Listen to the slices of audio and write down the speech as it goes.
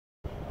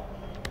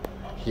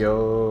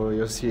Yo,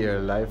 Joost here,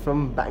 live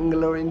from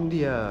Bangalore,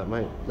 India.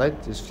 My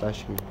light is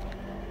flashing.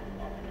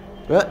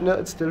 No,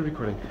 it's still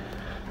recording.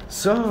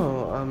 So,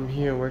 I'm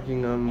here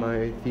working on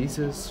my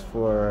thesis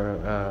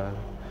for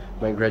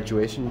my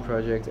graduation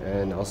project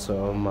and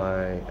also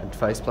my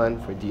advice plan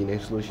for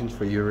DNA solutions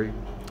for Yuri.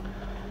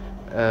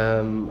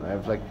 I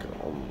have like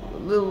a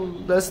little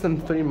less than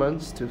 3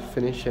 months to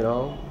finish it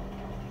all.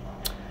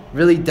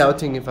 Really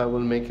doubting if I will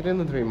make it in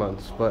the 3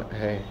 months, but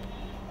hey,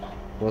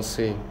 we'll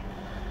see.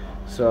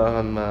 So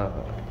I'm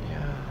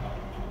yeah,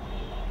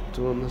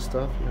 doing the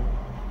stuff, you know.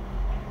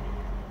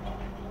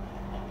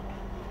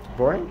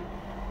 Boring?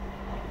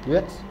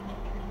 Yes.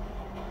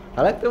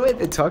 I like the way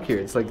they talk here.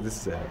 It's like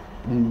this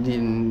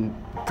Indian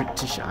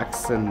British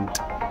accent.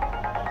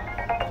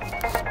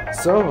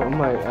 So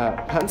my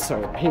pants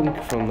are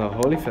pink from the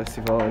Holi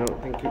festival. I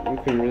don't think you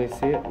can really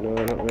see it. No,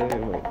 not really.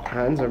 My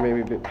hands are maybe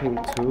a bit pink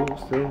too.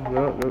 Still,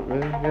 no, not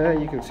really. Yeah,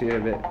 you can see it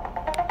a bit.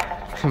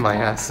 My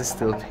ass is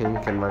still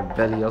pink and my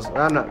belly also.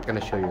 I'm not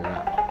gonna show you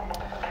that.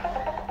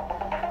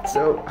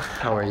 So,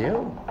 how are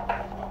you?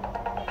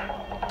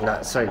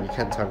 Sorry, you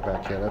can't talk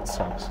back here. That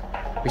sucks.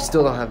 We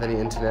still don't have any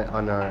internet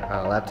on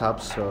our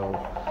laptops, so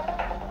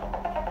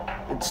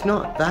it's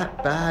not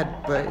that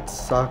bad, but it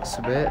sucks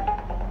a bit.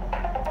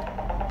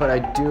 But I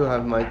do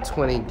have my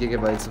 20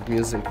 gigabytes of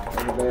music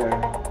over there.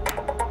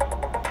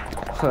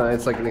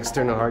 It's like an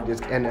external hard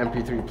disk and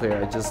MP3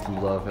 player. I just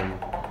love him.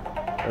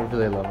 I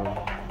really love him.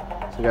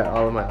 So I got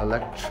all of my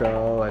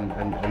electro and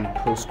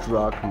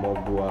post-rock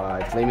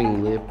Mogwai,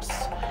 Flaming Lips,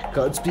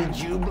 Godspeed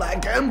You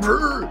Black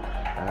Emperor,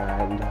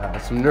 and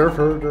some Nerf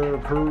herder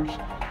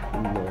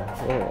and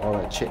all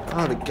that shit.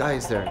 Oh, the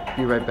guy's there.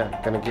 Be right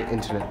back. Gonna get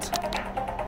internet.